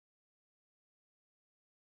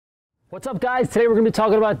What's up, guys? Today we're going to be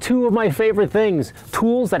talking about two of my favorite things.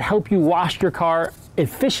 Tools that help you wash your car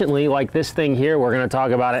efficiently, like this thing here. We're going to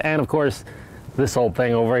talk about it. And of course, this old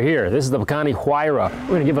thing over here. This is the Pagani Huayra. We're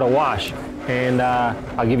going to give it a wash. And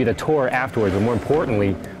I'll give you the tour afterwards. But more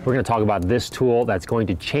importantly, we're going to talk about this tool that's going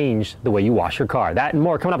to change the way you wash your car. That and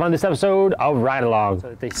more coming up on this episode of Ride Along. So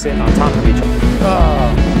that they sit on top of each other.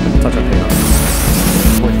 Oh, such a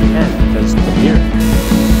pain. Towards the end, because here.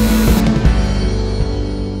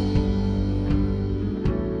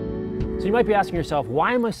 So you might be asking yourself,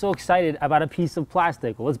 why am I so excited about a piece of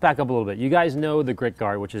plastic? Well, let's back up a little bit. You guys know the grit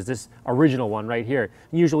guard, which is this original one right here.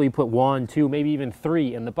 Usually you put 1, 2, maybe even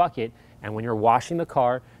 3 in the bucket. And when you're washing the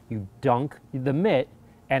car, you dunk the mitt,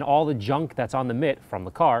 and all the junk that's on the mitt from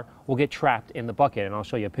the car will get trapped in the bucket. And I'll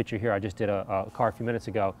show you a picture here. I just did a car a few minutes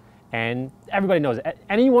ago. And everybody knows it.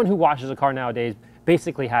 Anyone who washes a car nowadays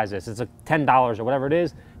basically has this. It's $10 or whatever it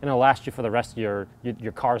is, and it'll last you for the rest of your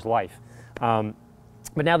car's life.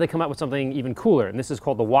 But now they come out with something even cooler, and this is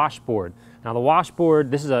called the washboard. Now the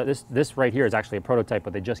washboard, this right here is actually a prototype,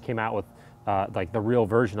 but they just came out with like the real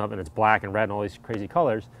version of it, and it's black and red and all these crazy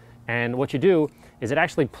colors. And what you do is it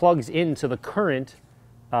actually plugs into the current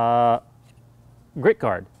grit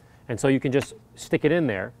guard. And so you can just stick it in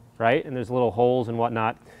there, right? And there's little holes and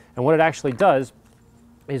whatnot. And what it actually does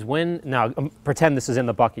is now pretend this is in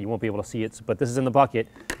the bucket. You won't be able to see it, but this is in the bucket.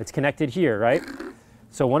 It's connected here, right?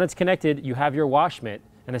 So when it's connected, you have your wash mitt,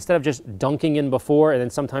 and instead of just dunking in before, and then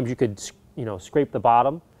sometimes you could, scrape the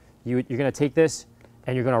bottom, you're going to take this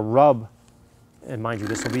and you're going to rub, and mind you,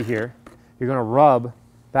 this will be here. You're going to rub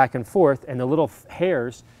back and forth, and the little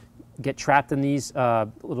hairs get trapped in these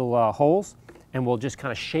little holes, and will just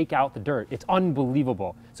kind of shake out the dirt. It's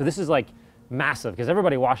unbelievable. So this is like massive, because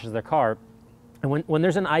everybody washes their car, and when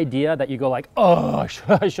there's an idea that you go like, oh, I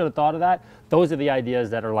should have thought of that, those are the ideas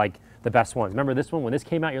that are like the best ones. Remember this one? When this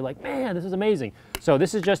came out, you're like, man, this is amazing. So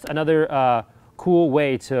this is just another cool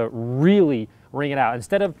way to really wring it out.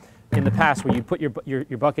 Instead of in the past where you put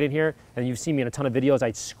your bucket in here, and you've seen me in a ton of videos,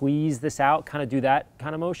 I'd squeeze this out, kind of do that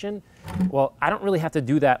kind of motion. Well, I don't really have to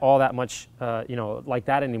do that all that much, like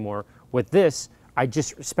that anymore. With this, I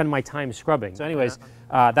just spend my time scrubbing. So anyways,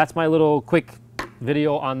 that's my little quick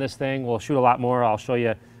video on this thing. We'll shoot a lot more. I'll show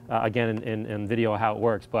you again in video how it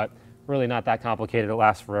works, but really not that complicated. It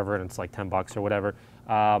lasts forever, and it's like 10 bucks or whatever.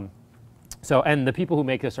 And the people who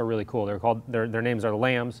make this are really cool. Their names are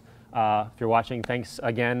Lambs. If you're watching, thanks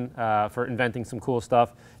again for inventing some cool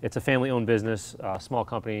stuff. It's a family-owned business, small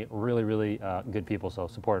company, really, really good people, so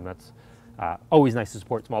support them. That's always nice to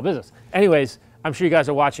support small business. Anyways, I'm sure you guys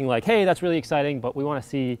are watching like, hey, that's really exciting, but we want to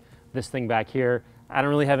see this thing back here. I don't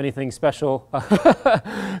really have anything special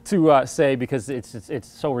to say, because it's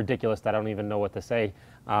so ridiculous that I don't even know what to say.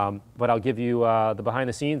 But I'll give you the behind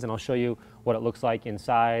the scenes, and I'll show you what it looks like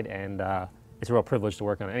inside, and it's a real privilege to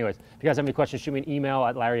work on it. Anyways, if you guys have any questions, shoot me an email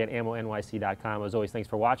at larry@ammonyc.com. As always, thanks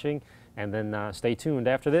for watching, and then stay tuned.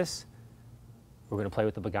 After this, we're going to play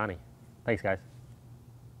with the Pagani. Thanks, guys.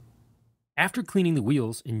 After cleaning the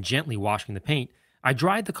wheels and gently washing the paint, I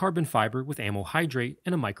dried the carbon fiber with AMMO Hydrate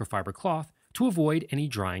and a microfiber cloth to avoid any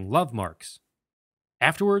drying love marks.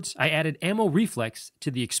 Afterwards, I added AMMO Reflex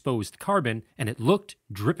to the exposed carbon, and it looked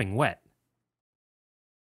dripping wet.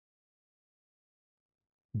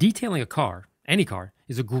 Detailing a car, any car,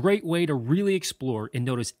 is a great way to really explore and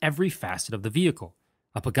notice every facet of the vehicle.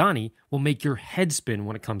 A Pagani will make your head spin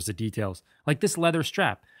when it comes to details, like this leather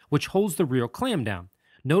strap, which holds the rear clam down.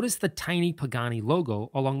 Notice the tiny Pagani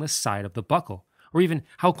logo along the side of the buckle, or even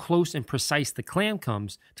how close and precise the clam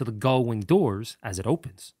comes to the gull wing doors as it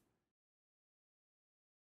opens.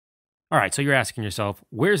 Alright, so you're asking yourself,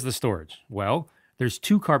 where's the storage? Well, there's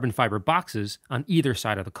 2 carbon fiber boxes on either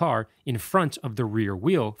side of the car in front of the rear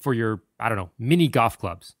wheel for your, mini golf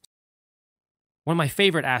clubs. One of my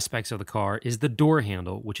favorite aspects of the car is the door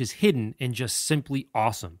handle, which is hidden and just simply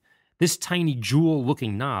awesome. This tiny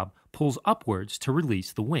jewel-looking knob pulls upwards to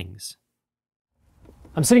release the wings.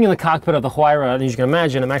 I'm sitting in the cockpit of the Huayra, and as you can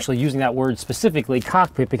imagine, I'm actually using that word specifically,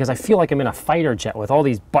 cockpit, because I feel like I'm in a fighter jet with all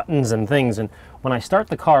these buttons and things. And when I start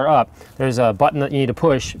the car up, there's a button that you need to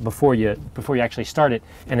push before you actually start it,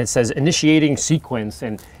 and it says initiating sequence,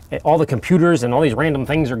 and all the computers and all these random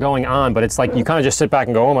things are going on, but it's like you kind of just sit back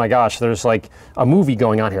and go, oh my gosh, there's like a movie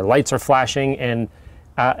going on here. Lights are flashing, and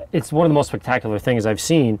it's one of the most spectacular things I've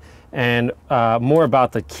seen. And more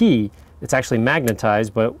about the key. It's actually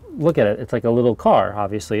magnetized, but look at it. It's like a little car,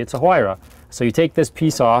 obviously. It's a Huayra. So you take this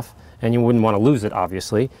piece off, and you wouldn't want to lose it,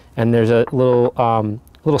 obviously. And there's a little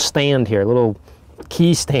stand here, a little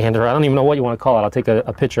key stand, or I don't even know what you want to call it. I'll take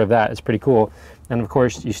a picture of that. It's pretty cool. And of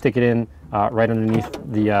course, you stick it in right underneath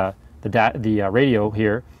the radio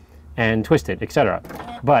here, and twist it, etc.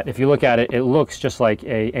 But if you look at it, it looks just like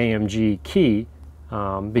a AMG key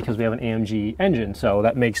because we have an AMG engine, so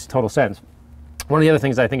that makes total sense. One of the other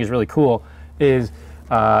things I think is really cool is,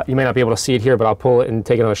 you may not be able to see it here, but I'll pull it and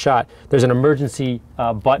take another shot. There's an emergency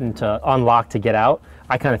button to unlock to get out.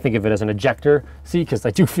 I kind of think of it as an ejector seat because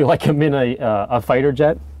I do feel like I'm in a fighter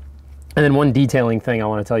jet. And then one detailing thing I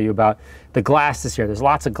want to tell you about, the glass is here. There's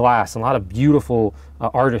lots of glass and a lot of beautiful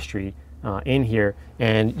artistry in here,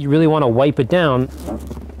 and you really want to wipe it down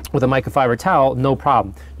with a microfiber towel, no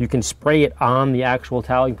problem. You can spray it on the actual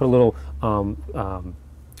towel. You can put a little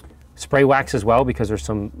spray wax as well because there's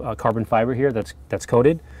some carbon fiber here that's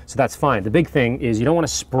coated, so that's fine. The big thing is you don't want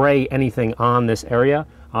to spray anything on this area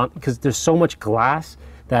because there's so much glass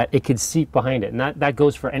that it could seep behind it, and that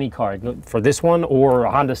goes for any car. For this one or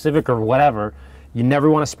a Honda Civic or whatever, you never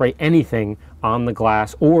want to spray anything on the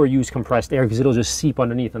glass or use compressed air because it'll just seep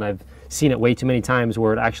underneath, and I've seen it way too many times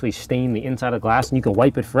where it actually stained the inside of glass and you can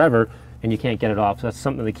wipe it forever and you can't get it off. So that's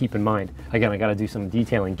something to keep in mind. Again, I got to do some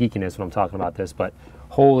detailing geekiness when I'm talking about this, but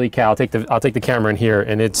holy cow, I'll take the camera in here,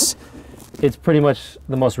 and it's pretty much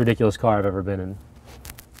the most ridiculous car I've ever been in.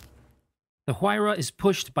 The Huayra is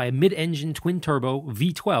pushed by a mid-engine twin-turbo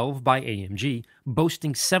V12 by AMG,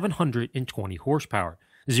 boasting 720 horsepower,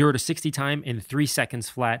 0 to 60 time in 3 seconds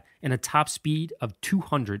flat, and a top speed of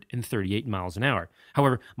 238 miles an hour.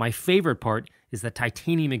 However, my favorite part is the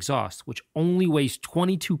titanium exhaust, which only weighs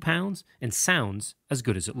 22 pounds and sounds as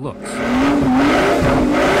good as it looks.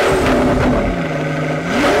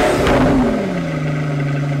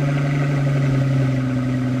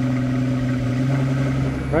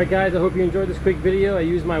 Alright guys, I hope you enjoyed this quick video. I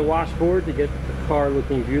used my washboard to get the car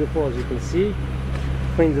looking beautiful, as you can see.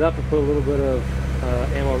 Cleaned it up and put a little bit of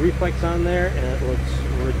ammo reflex on there, and it looks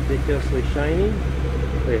ridiculously shiny.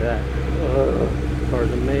 Look at that. The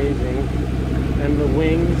car's amazing. And the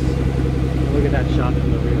wings, look at that shot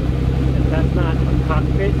from the rear. If that's not a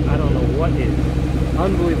cockpit, I don't know what is.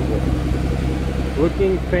 Unbelievable.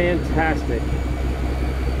 Looking fantastic.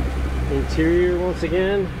 Interior once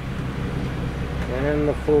again. And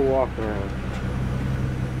the full walk around.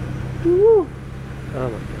 Woo! Oh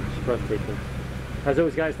my gosh, breathtaking. As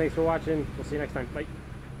always guys, thanks for watching. We'll see you next time. Bye.